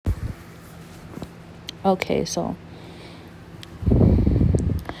Okay, so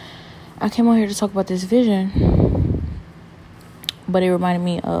I came on here to talk about this vision, but it reminded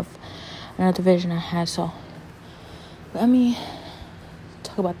me of another vision I had. So let me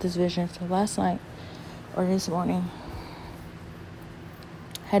talk about this vision. So last night or this morning,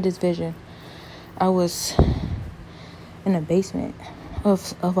 I had this vision. I was in the basement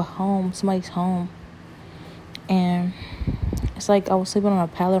of a home, somebody's home, and it's like I was sleeping on a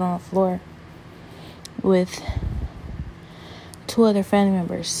pallet on the floor with 2 other family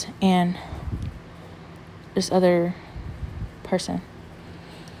members and this other person.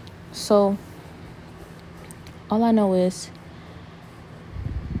 So all I know is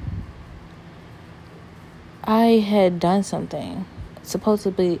I had done something.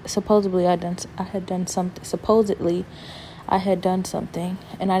 Supposedly I had done something,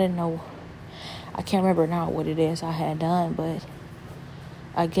 and I didn't know. I can't remember now what it is I had done, but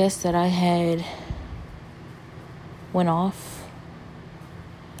I guess that I had went off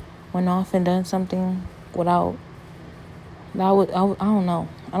and done something without. I don't know.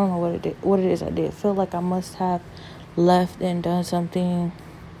 I don't know what it is I did. I feel like I must have left and done something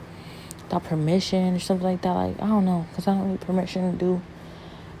without permission or something like that. Like, I don't know, because I don't need permission to do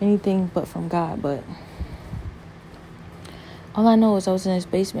anything but from God. But all I know is I was in this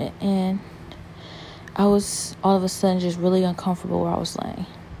basement, and I was all of a sudden just really uncomfortable where I was laying.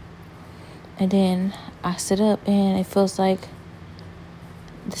 And then I sit up, and it feels like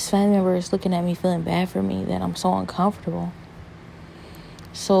this family member is looking at me, feeling bad for me, that I'm so uncomfortable.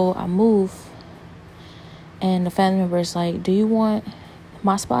 So I move, and the family member is like, do you want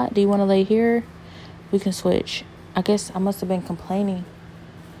my spot? Do you want to lay here? We can switch. I guess I must have been complaining,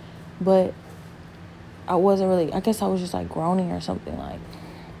 but I wasn't really. I guess I was just like groaning or something like.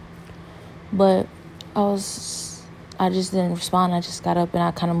 But I just didn't respond. I just got up and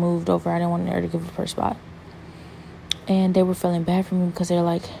I kind of moved over. I didn't want her to give up her spot. And they were feeling bad for me because they're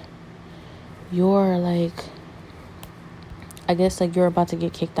like, you're like, I guess like you're about to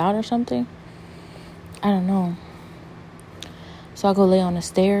get kicked out or something. I don't know. So I go lay on the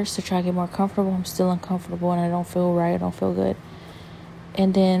stairs to try to get more comfortable. I'm still uncomfortable and I don't feel right. I don't feel good.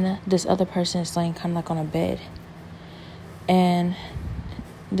 And then this other person is laying kind of like on a bed. And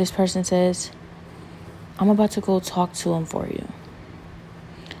this person says, I'm about to go talk to him for you.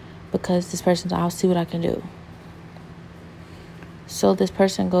 Because this person's, I'll see what I can do. So this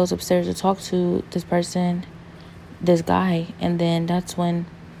person goes upstairs to talk to this guy. And then that's when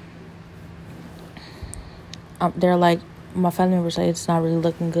they're like, my family members say it's not really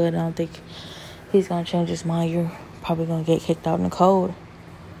looking good. I don't think he's going to change his mind. You're probably going to get kicked out in the cold.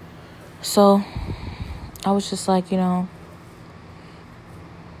 So I was just like, I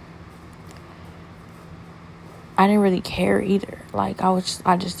didn't really care either. Like I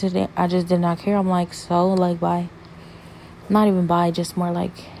just did not care. I'm like, so like bye. Not even bye, just more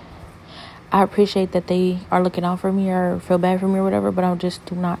like I appreciate that they are looking out for me or feel bad for me or whatever, but I just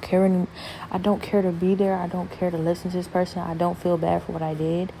do not care anymore. I don't care to be there. I don't care to listen to this person. I don't feel bad for what I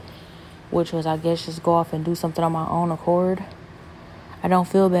did, which was, I guess, just go off and do something on my own accord. I don't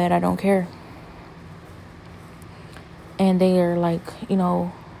feel bad. I don't care. And they are like,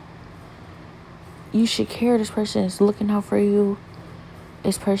 you should care. This person is looking out for you.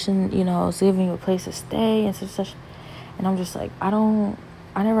 This person, is giving you a place to stay and such. And I'm just like, I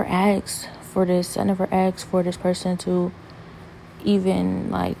never asked for this. I never asked for this person to even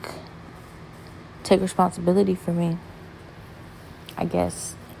like take responsibility for me. I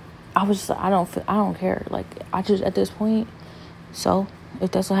guess I was just, I don't care. Like I just, at this point, so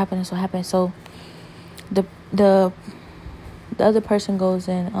if that's what happened, that's what happened. So the other person goes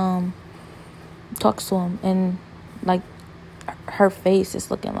and talks to him, and like her face is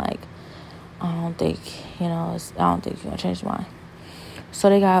looking like, I don't think you're gonna change your mind. So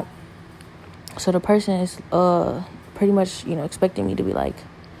the person is pretty much, expecting me to be like,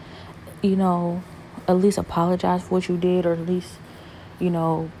 at least apologize for what you did, or at least,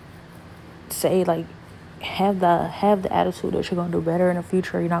 say like have the attitude that you're gonna do better in the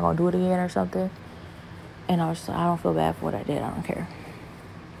future, you're not gonna do it again or something. And I was like, I don't feel bad for what I did, I don't care.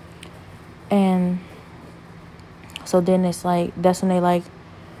 And so then it's like, that's when they like,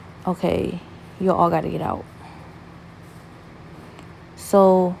 okay, you all gotta get out.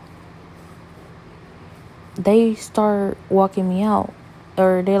 So they start walking me out,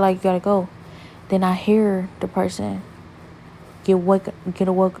 or they like, you gotta go. Then I hear the person get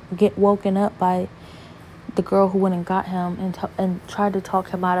woken up by the girl who went and got him and tried to talk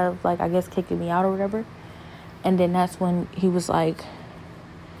him out of, like, I guess kicking me out or whatever. And then that's when he was like,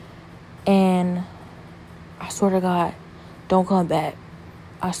 and I swear to God, don't come back.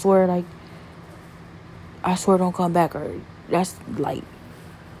 I swear, like, I swear don't come back, or that's like,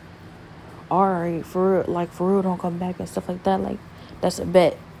 alright, for real, like, for real, don't come back, and stuff like that. Like, that's a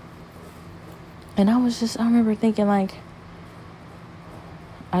bet. And I remember thinking, like,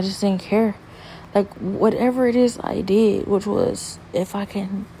 I just didn't care. Like, whatever it is I did, which was, if I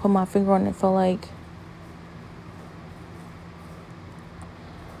can put my finger on it, felt like,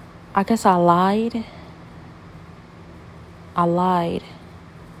 I guess I lied.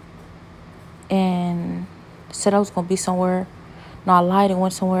 And said I was going to be somewhere. No, I lied and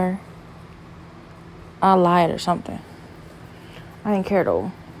went somewhere. I lied or something. I didn't care,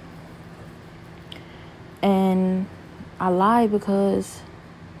 though. And I lied because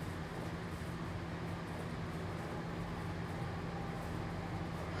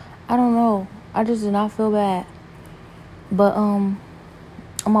I don't know. I just did not feel bad. But on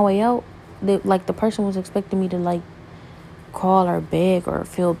my way out, the person was expecting me to, like, crawl or beg or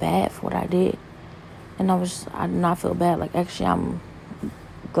feel bad for what I did. And I did not feel bad. Like, actually, I'm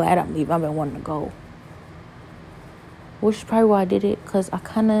glad I'm leaving. I've been wanting to go. Which is probably why I did it. Because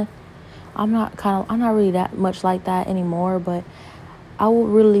I'm not really that much like that anymore. But I would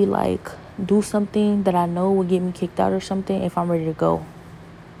really, like, do something that I know would get me kicked out or something if I'm ready to go.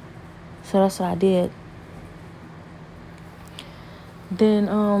 So that's what I did.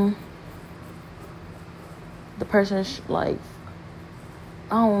 Then, the person is like,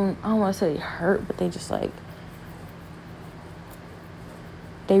 I don't want to say hurt, but they just like,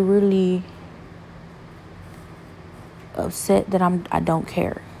 they really upset that I don't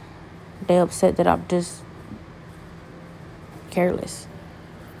care. They upset that I'm just careless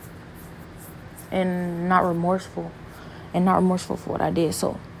and not remorseful for what I did.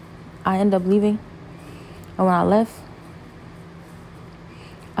 So I ended up leaving, and when I left,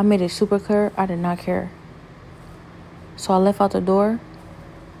 I made it super clear I did not care. So I left out the door,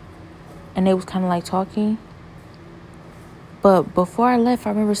 and they was kind of like talking. But before I left, I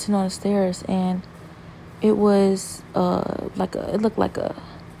remember sitting on the stairs, and it was it looked like a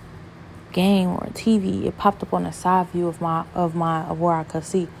game or a TV. It popped up on the side view of where I could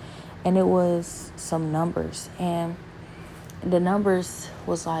see, and it was some numbers, and the numbers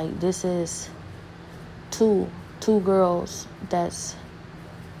was like, this is two girls that's,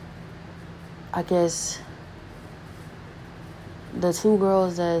 I guess, the two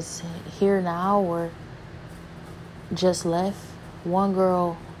girls that's here now or just left. One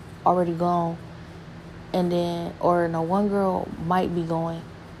girl already gone, and then, or no, one girl might be going.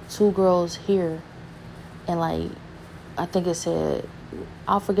 Two girls here, and like, I think it said,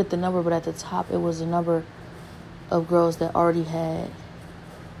 I'll forget the number, but at the top it was a number of girls that already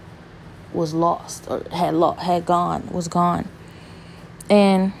was lost or was gone.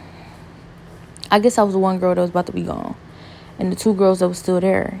 And I guess I was the one girl that was about to be gone. And the two girls that was still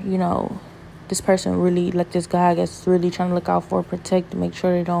there, you know, this person really, like this guy, I guess, really trying to look out for, protect, make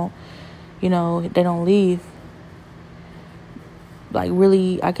sure they don't, you know, they don't leave. Like,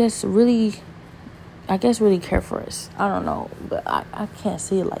 really, I guess really care for us. I don't know, but I can't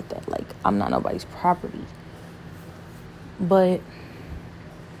see it like that. Like, I'm not nobody's property. But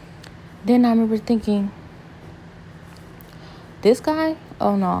then I remember thinking, this guy?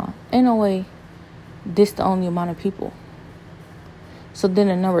 Oh, no. Ain't no way this the only amount of people. So then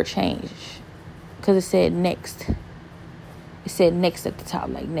the number changed, because it said next. It said next at the top,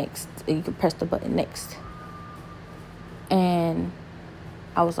 like next. And you could press the button next. And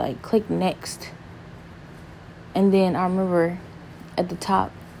I was like, click next. And then I remember at the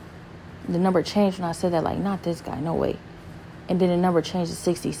top, the number changed when I said that, like, not this guy, no way. And then the number changed to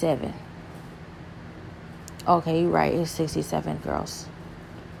 67. Okay, you're right, it's 67 girls.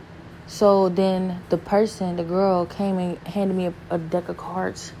 So then the girl came and handed me a deck of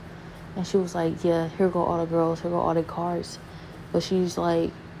cards. And she was like, yeah, here go all the girls, here go all the cards. But she's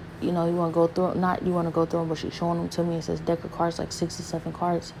like, you know, you want to go through, not you want to go through them, but she's showing them to me. It says deck of cards, like 67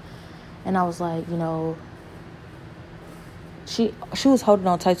 cards. And I was like, you know, she was holding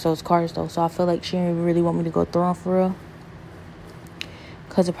on tight to those cards, though. So I feel like she didn't really want me to go through them for real,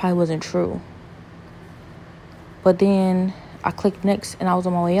 because it probably wasn't true. But then I clicked next, and I was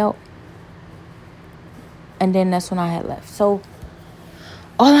on my way out. And then that's when I had left. So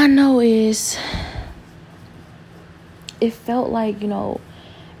all I know is it felt like, you know,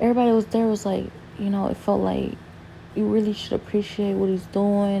 everybody was there was like, you know, it felt like you really should appreciate what he's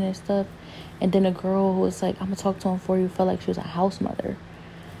doing and stuff. And then a girl who was like, I'm going to talk to him for you, felt like she was a house mother.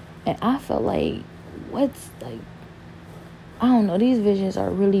 And I felt like, I don't know. These visions are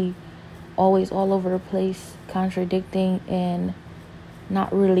really always all over the place, contradicting and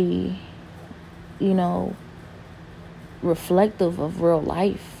not really, you know, reflective of real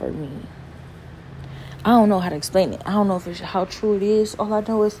life for me. I don't know how to explain it. I don't know if it's how true it is. All I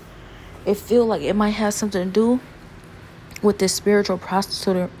know is it feel like it might have something to do with this spiritual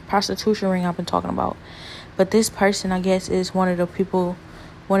prostitution ring I've been talking about. But this person, I guess, is one of the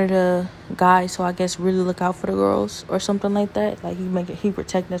guys who I guess really look out for the girls or something like that. Like he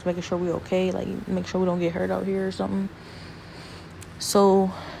protecting us, making sure we okay, like make sure we don't get hurt out here or something.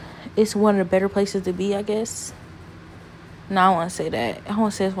 So it's one of the better places to be, I guess. No, I don't want to say that. I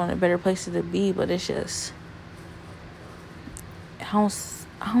want to say it's one of the better places to be, but it's just I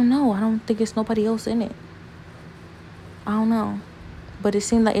don't know. I don't think it's nobody else in it. I don't know. But it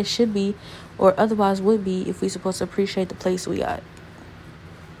seemed like it should be, or otherwise would be, if we supposed to appreciate the place we got.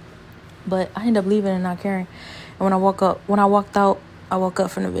 But I ended up leaving and not caring. And when I walked out, I woke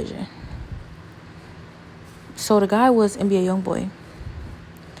up from the vision. So the guy was NBA Youngboy.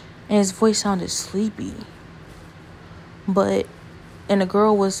 And his voice sounded sleepy. And the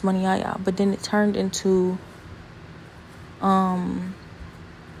girl was Money Yaya. But then it turned into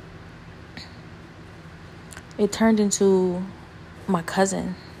my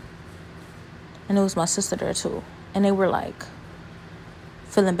cousin, and it was my sister there too, and they were like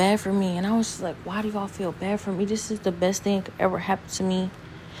feeling bad for me, and I was just like, why do y'all feel bad for me? This is the best thing that could ever happen to me.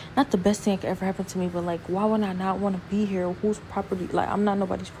 Not the best thing that could ever happen to me, but like, why would I not want to be here? Whose property? Like, I'm not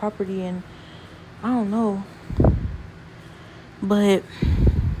nobody's property, and I don't know. But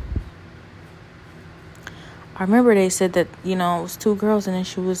I remember they said that, it was two girls, and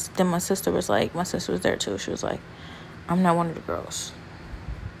then my sister was there too. She was like, I'm not one of the girls.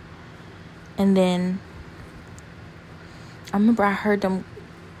 And then I remember I heard them,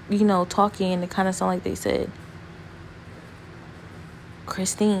 talking, and it kind of sounded like they said,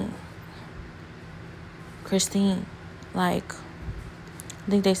 Christine. Like, I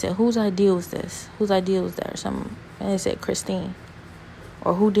think they said, whose idea was this? Whose idea was that or something? And they said Christine.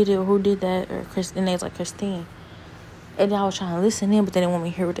 Or who did it, or who did that, or and they was like Christine. And I was trying to listen in, but they didn't want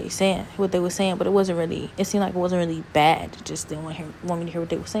me to hear what they were saying. But it seemed like it wasn't really bad. It just didn't want me to hear what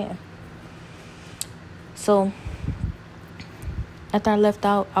they were saying. So after I left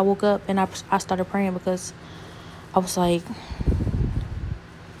out, I woke up and I started praying, because I was like,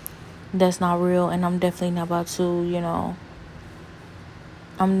 that's not real, and I'm definitely not about to,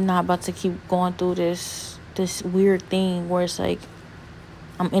 I'm not about to keep going through this weird thing where it's like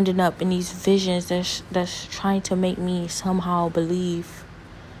I'm ending up in these visions that's trying to make me somehow believe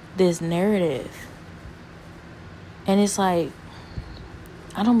this narrative. And it's like,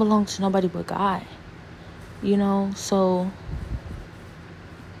 I don't belong to nobody but God, so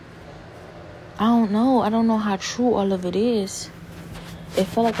I don't know how true all of it is. It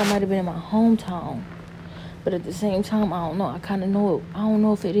felt like I might have been in my hometown, but at the same time, I don't know. I kind of know it. I don't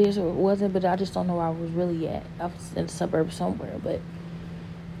know if it is or it wasn't, but I just don't know where I was really at. I was in the suburbs somewhere, but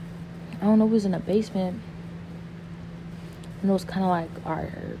I don't know. It was in a basement, and it was kind of like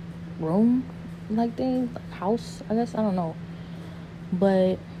our room, like thing, like house, I guess. I don't know,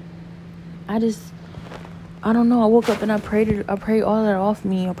 but I don't know. I woke up and I prayed all that off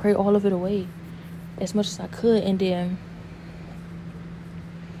me. I prayed all of it away as much as I could, and then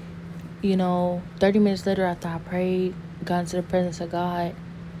 30 minutes later, after I prayed, got into the presence of God,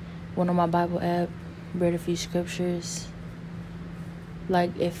 went on my Bible app, read a few scriptures,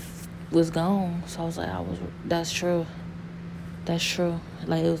 like, it was gone. So I was like, that's true.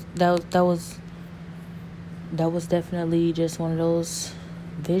 Like, that was definitely just one of those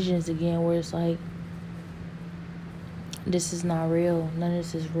visions again, where it's like, this is not real. None of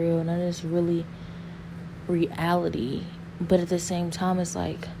this is real. None of this is really reality. But at the same time, it's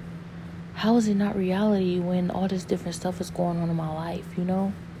like, how is it not reality when all this different stuff is going on in my life,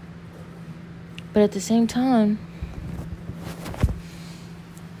 But at the same time,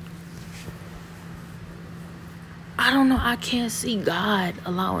 I don't know. I can't see God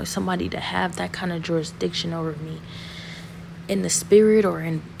allowing somebody to have that kind of jurisdiction over me in the spirit or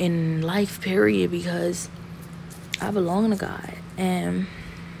in life, period, because I belong to God. And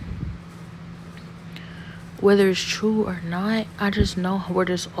whether it's true or not, I just know where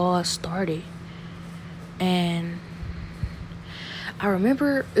this all started. And I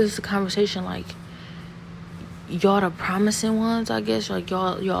remember it was a conversation like, y'all the promising ones, I guess. Like,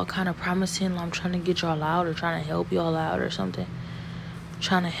 y'all kind of promising, I'm trying to get y'all out or trying to help y'all out or something.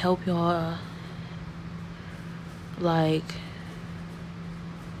 Trying to help y'all, like,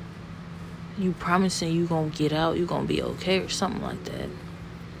 you promising you gonna get out, you gonna be okay or something like that.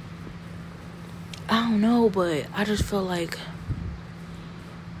 I don't know, but I just felt like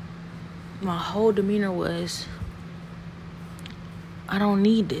my whole demeanor was, I don't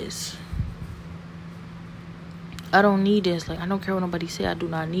need this. Like, I don't care what nobody say, I do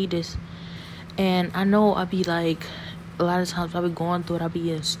not need this. And I know I be like, a lot of times I be going through it. I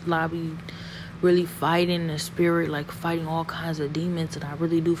be really fighting the spirit, like fighting all kinds of demons. And I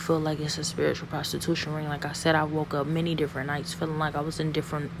really do feel like it's a spiritual prostitution ring. Like I said, I woke up many different nights feeling like I was in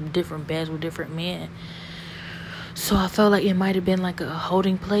different beds with different men. So I felt like it might have been like a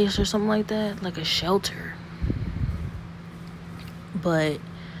holding place or something like that, like a shelter. But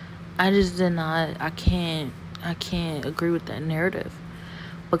I just did not, I can't agree with that narrative,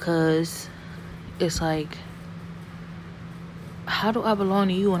 because it's like, how do I belong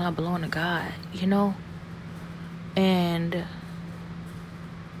to you when I belong to God, you know? And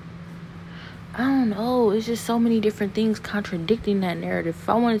I don't know, it's just so many different things contradicting that narrative. If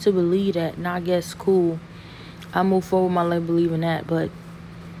I wanted to believe that, and I guess cool, I move forward my life believing that, but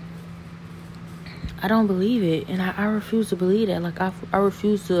I don't believe it, and I refuse to believe that. Like, I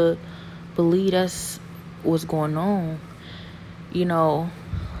refuse to believe that's what's going on. You know,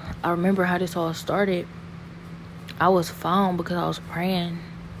 I remember how this all started. I was found because I was praying,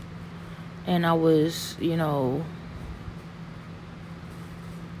 and I was,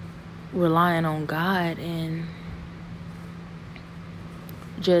 relying on God and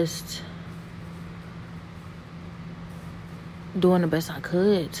just doing the best I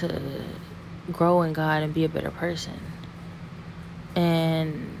could to grow in God and be a better person.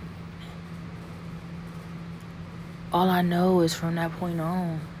 And all I know is from that point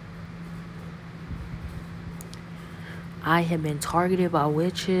on, I have been targeted by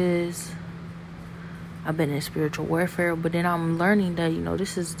witches. I've been in spiritual warfare, but then I'm learning that,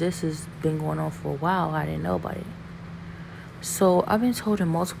 this has been going on for a while. I didn't know about it. So I've been told in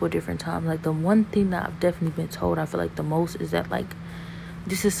multiple different times, like the one thing that I've definitely been told, I feel like the most, is that like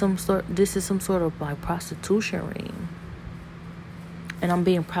this is some sort of like prostitution ring, and I'm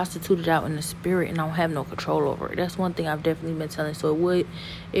being prostituted out in the spirit, and I don't have no control over it. That's one thing I've definitely been telling. So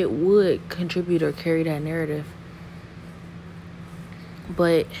it would contribute or carry that narrative,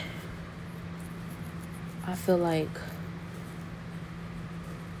 but I feel like,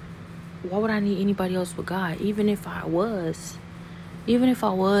 why would I need anybody else but God? Even if I was,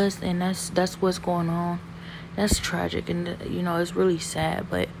 and that's what's going on. That's tragic, and it's really sad.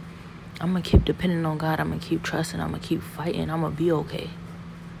 But I'm gonna keep depending on God. I'm gonna keep trusting. I'm gonna keep fighting. I'm gonna be okay.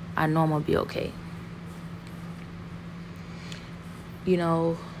 I know I'm gonna be okay.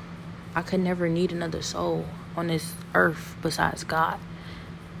 I could never need another soul on this earth besides God.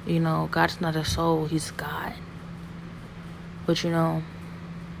 God's not a soul, he's God. But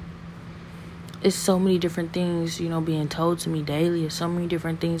it's so many different things, being told to me daily. There's so many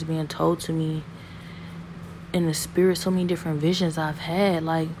different things being told to me in the spirit. So many different visions I've had.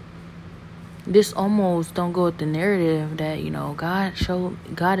 Like, this almost don't go with the narrative that,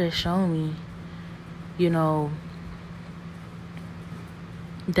 God has shown me,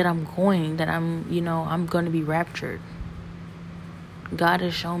 that I'm going to be raptured. God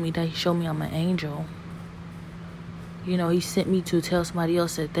has shown me that. He showed me I'm an angel. He sent me to tell somebody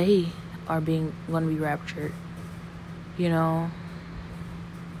else that they are going to be raptured.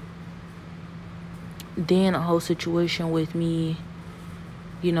 Then a whole situation with me,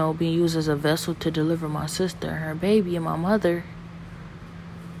 being used as a vessel to deliver my sister and her baby and my mother.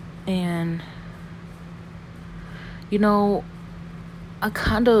 And, I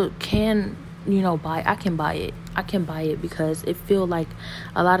kind of can, I can buy it. I can buy it because it feel like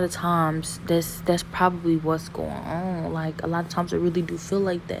a lot of times that's probably what's going on. Like, a lot of times it really do feel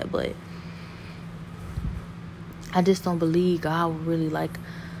like that, but I just don't believe God would really like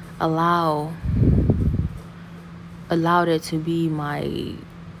allow that to be my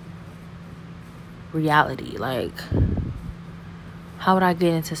reality. Like, how would I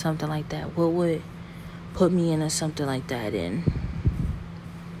get into something like that? What would put me into something like that? And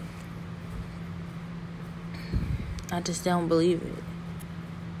I just don't believe it.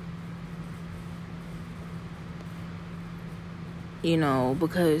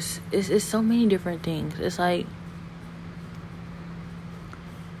 Because it's so many different things. It's like,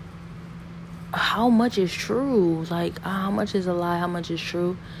 how much is true? Like, how much is a lie? How much is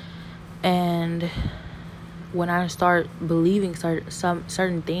true? And when I start believing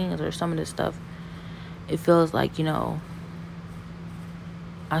certain things or some of this stuff, it feels like,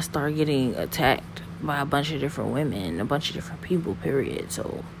 I start getting attacked by a bunch of different women, a bunch of different people, period.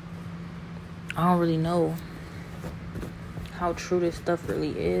 So I don't really know how true this stuff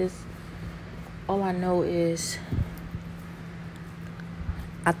really is. All I know is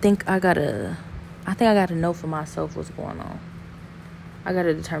I think I gotta know for myself what's going on. I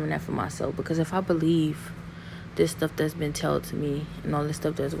gotta determine that for myself, because if I believe this stuff that's been told to me and all this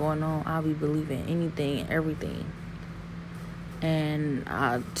stuff that's going on, I'll be believing anything and everything. And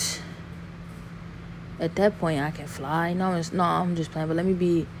At that point, I can fly. No, I'm just playing. But let me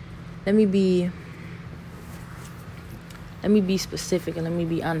be specific, and let me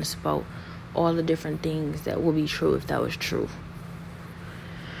be honest about all the different things that would be true if that was true.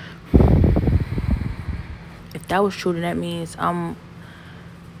 If that was true, then that means I'll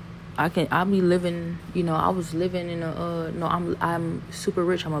be living, I was living in I'm super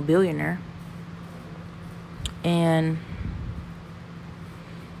rich. I'm a billionaire. And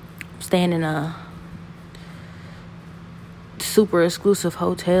I'm staying in a super exclusive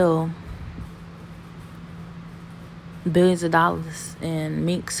hotel, billions of dollars, and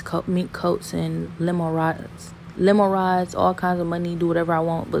mink coats and limo rides, all kinds of money, do whatever I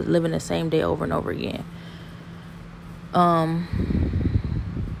want, but living the same day over and over again.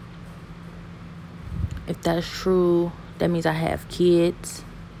 If that's true, that means I have kids.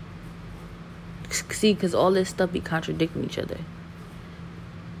 See, because all this stuff be contradicting each other.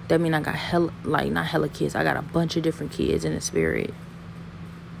 That means I got not hella kids. I got a bunch of different kids in the spirit.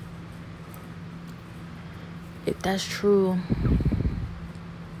 If that's true,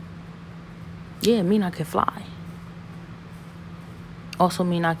 yeah, it mean I can fly. Also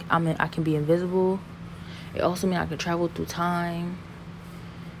mean I can be invisible. It also mean I can travel through time.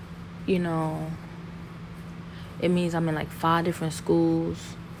 It means I'm in like 5 different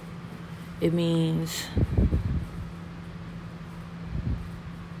schools. It means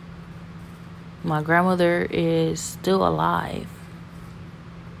my grandmother is still alive.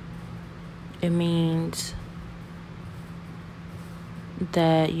 It means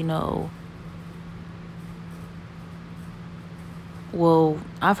that,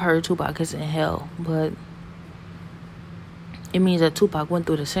 I've heard Tupac is in hell, but it means that Tupac went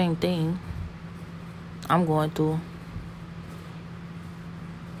through the same thing I'm going through.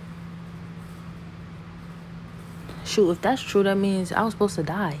 Shoot, if that's true, that means I was supposed to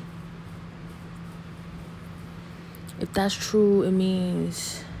die. If that's true, it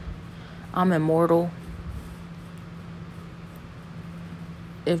means I'm immortal.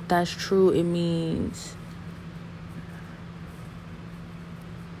 If that's true, it means...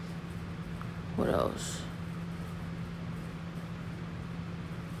 what else?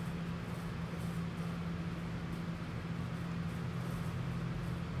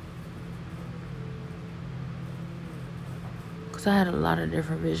 Because I had a lot of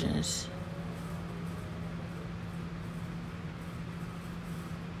different visions.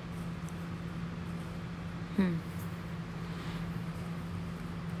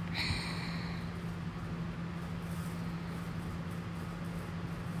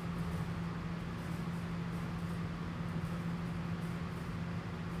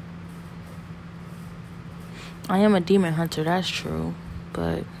 I am a demon hunter, that's true,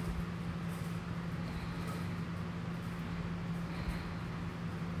 but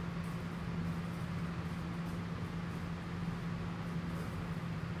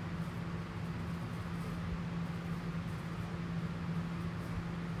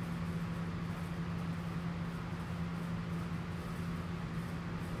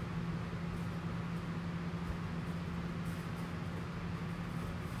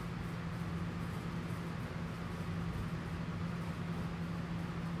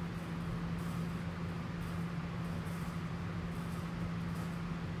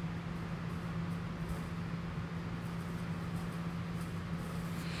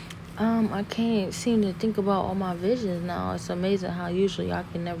I can't seem to think about all my visions now. It's amazing how usually I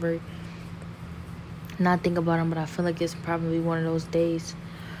can never not think about them, but I feel like it's probably one of those days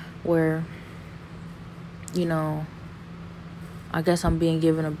where, I guess I'm being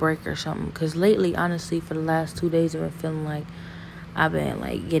given a break or something. Because lately, honestly, for the last 2 days, I've been feeling like I've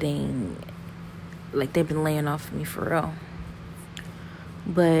been, getting, they've been laying off of me for real.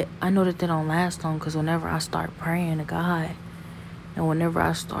 But I know that they don't last long, because whenever I start praying to God, and whenever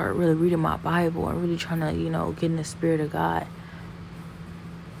I start really reading my Bible and really trying to, get in the spirit of God,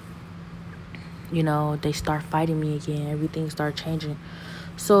 they start fighting me again. Everything start changing.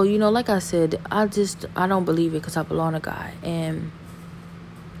 So, like I said, I don't believe it because I belong to God. And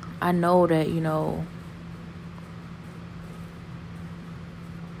I know that,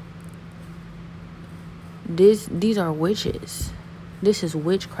 these are witches. This is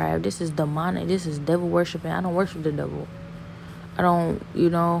witchcraft. This is demonic. This is devil worshiping. I don't worship the devil. I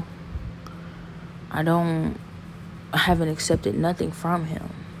haven't accepted nothing from him.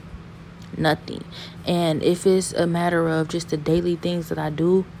 Nothing. And if it's a matter of just the daily things that I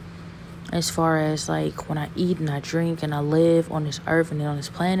do, as far as when I eat and I drink and I live on this earth and on this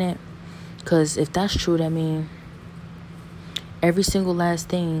planet, because if that's true, that means every single last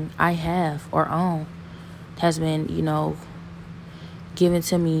thing I have or own has been, given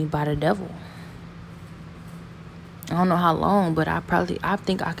to me by the devil. I don't know how long, but I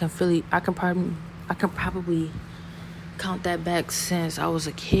think I can probably count that back since I was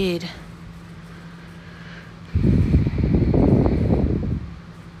a kid.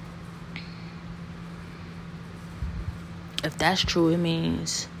 If that's true, it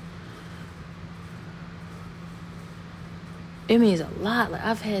means a lot. Like,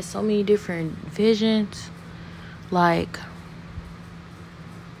 I've had so many different visions. Like,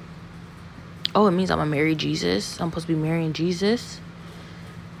 oh, it means I'm gonna marry Jesus. I'm supposed to be marrying Jesus.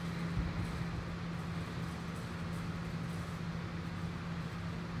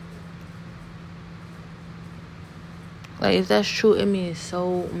 Like, if that's true, it means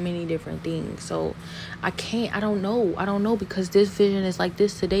so many different things. So I don't know because this vision is like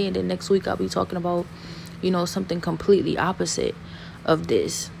this today, and then next week I'll be talking about, something completely opposite of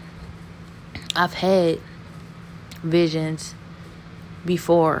this. I've had visions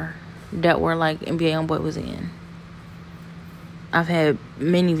before that were like NBA Youngboy was in. I've had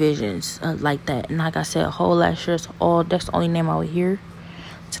many visions like that, and like I said, a whole lot of that's the only name I would hear,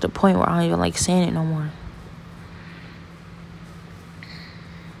 to the point where I don't even like saying it no more.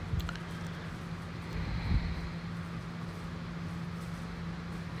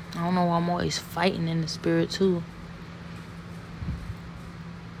 I don't know why I'm always fighting in the spirit too.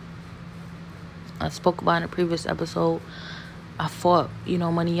 I spoke about in a previous episode, I fought,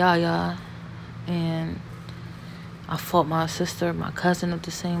 Money Yaya, and I fought my sister, my cousin at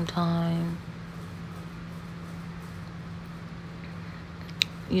the same time.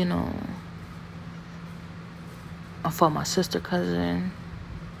 I fought my sister cousin.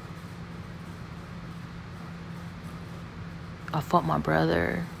 I fought my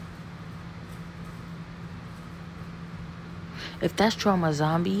brother. If that's true, I'm a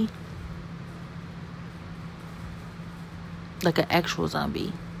zombie. Like an actual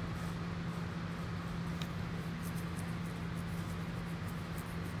zombie.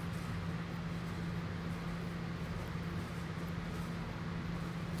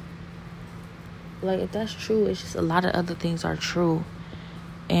 Like, if that's true, it's just a lot of other things are true.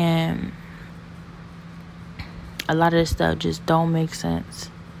 And a lot of this stuff just don't make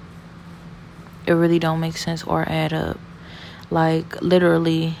sense. It really don't make sense or add up. Like,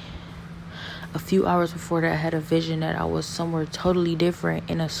 literally, a few hours before that, I had a vision that I was somewhere totally different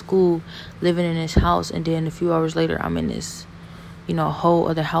in a school, living in this house. And then a few hours later, I'm in this, whole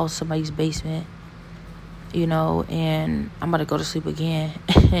other house, somebody's basement, and I'm about to go to sleep again.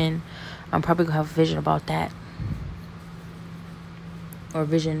 And I'm probably going to have a vision about that. Or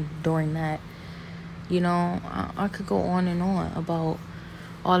vision during that. I could go on and on about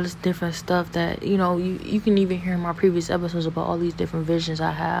all this different stuff that, you can even hear in my previous episodes about all these different visions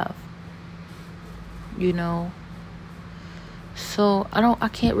I have. So I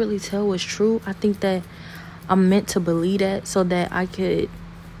can't really tell what's true. I think that I'm meant to believe that so that I could,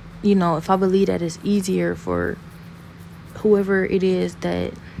 if I believe that, it's easier for whoever it is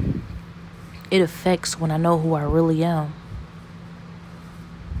that it affects when I know who I really am.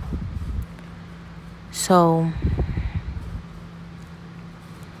 So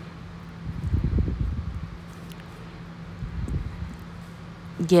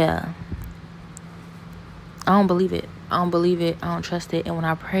yeah, I don't believe it. I don't trust it. And when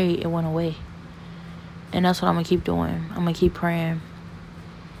I prayed, it went away. And that's what I'm going to keep doing. I'm going to keep praying.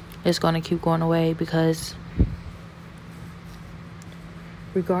 It's going to keep going away, because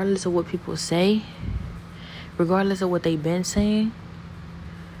regardless of what people say, regardless of what they've been saying,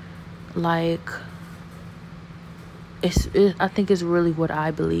 like, I think it's really what I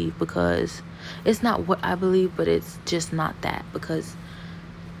believe, because it's not what I believe, but it's just not that, because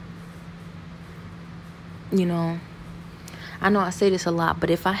I know I say this a lot, but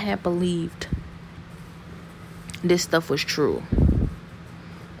if I had believed this stuff was true,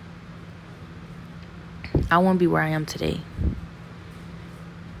 I wouldn't be where I am today.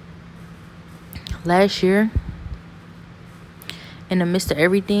 Last year, in the midst of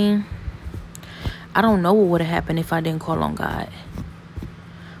everything, I don't know what would have happened if I didn't call on God.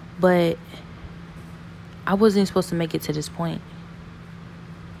 But I wasn't supposed to make it to this point.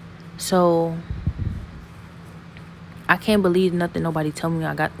 So I can't believe nothing nobody tell me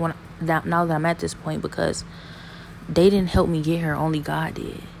I got now that I'm at this point, because they didn't help me get here. Only God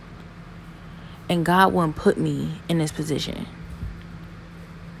did. And God wouldn't put me in this position.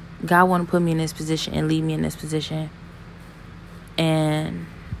 God wouldn't put me in this position and leave me in this position. And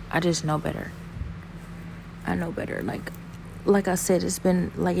I just know better. I know better. Like I said, it's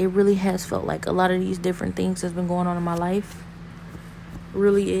been like, it really has felt like a lot of these different things that's been going on in my life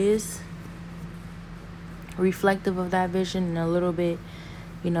really is reflective of that vision, and a little bit,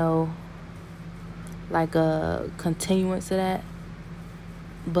 like a continuance of that.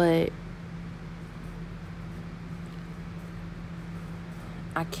 But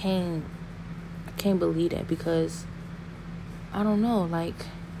I can't believe that, because I don't know, like,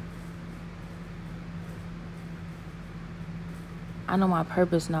 I know my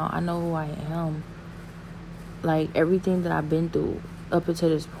purpose now. I know who I am. Like, everything that I've been through up until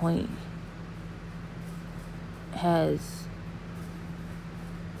this point has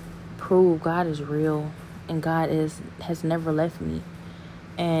proved God is real, and God has never left me.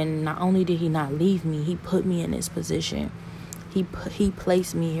 And not only did he not leave me, he put me in this position. He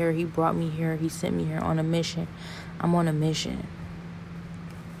placed me here. He brought me here. He sent me here on a mission. I'm on a mission.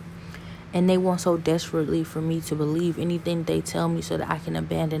 And they want so desperately for me to believe anything they tell me so that I can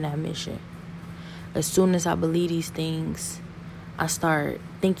abandon that mission. As soon as I believe these things, I start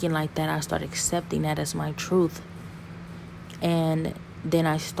thinking like that. I start accepting that as my truth. And then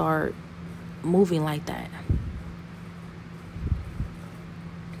I start moving like that.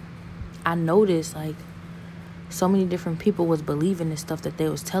 I noticed, like, so many different people was believing the stuff that they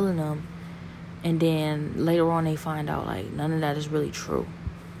was telling them. And then later on they find out, like, none of that is really true.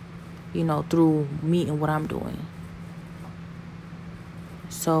 You know, through me and what I'm doing.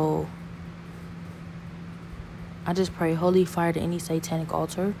 So I just pray holy fire to any satanic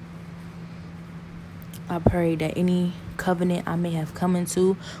altar. I pray that any covenant I may have come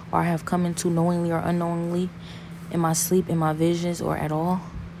into, or I have come into knowingly or unknowingly, in my sleep, in my visions, or at all,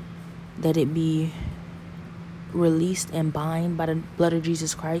 that it be released and bind by the blood of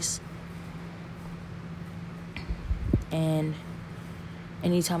Jesus Christ. And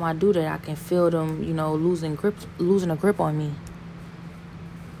anytime I do that, I can feel them, you know, losing a grip on me.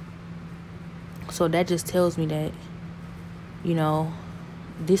 So that just tells me that, you know,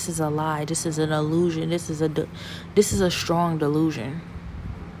 this is a lie. This is an illusion. This is a strong delusion.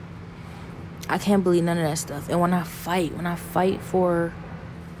 I can't believe none of that stuff. And when I fight for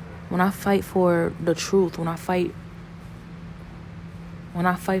the truth, when I fight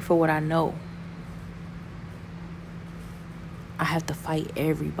for what I know, I have to fight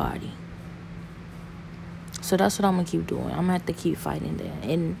everybody. So that's what I'm gonna keep doing. I'm gonna have to keep fighting that.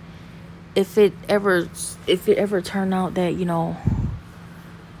 And if it ever turn out that, you know,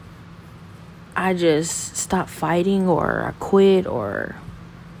 I just stop fighting, or I quit, or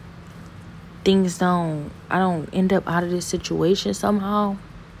I don't end up out of this situation somehow,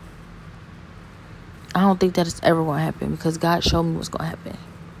 I don't think that it's ever going to happen, because God showed me what's going to happen.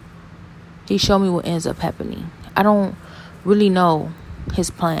 He showed me what ends up happening. I don't really know his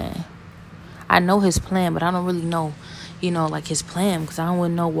plan. I know his plan, but I don't really know, you know, like, his plan, because I don't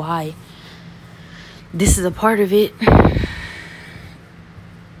really know why this is a part of it.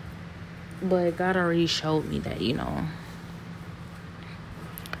 But God already showed me that, you know,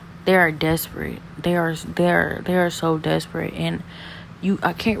 they are desperate. They are so desperate, and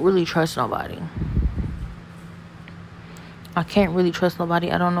I can't really trust nobody.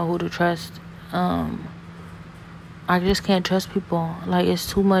 I don't know who to trust. I just can't trust people. Like, it's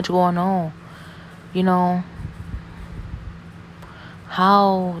too much going on. You know,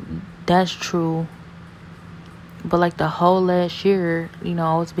 how that's true. But, like, the whole last year, you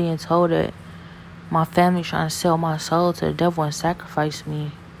know, I was being told that my family's trying to sell my soul to the devil and sacrifice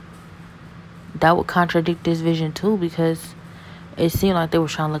me. That would contradict this vision too, because it seemed like they were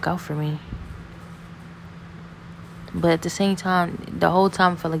trying to look out for me. But at the same time, the whole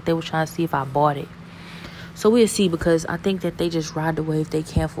time I felt like they were trying to see if I bought it. So we'll see, because I think that they just ride the wave they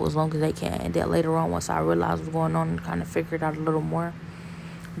can for as long as they can. And then later on, once I realized what's going on and kind of figured out a little more,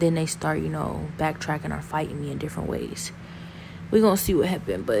 then they start, you know, backtracking or fighting me in different ways. We're going to see what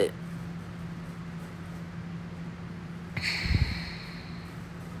happened, but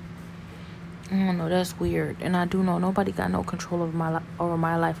I don't know, that's weird. And I do know nobody got no control over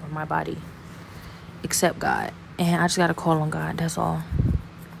my life or my body except God. And I just got to call on God, that's all.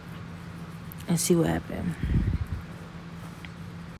 And see what happened.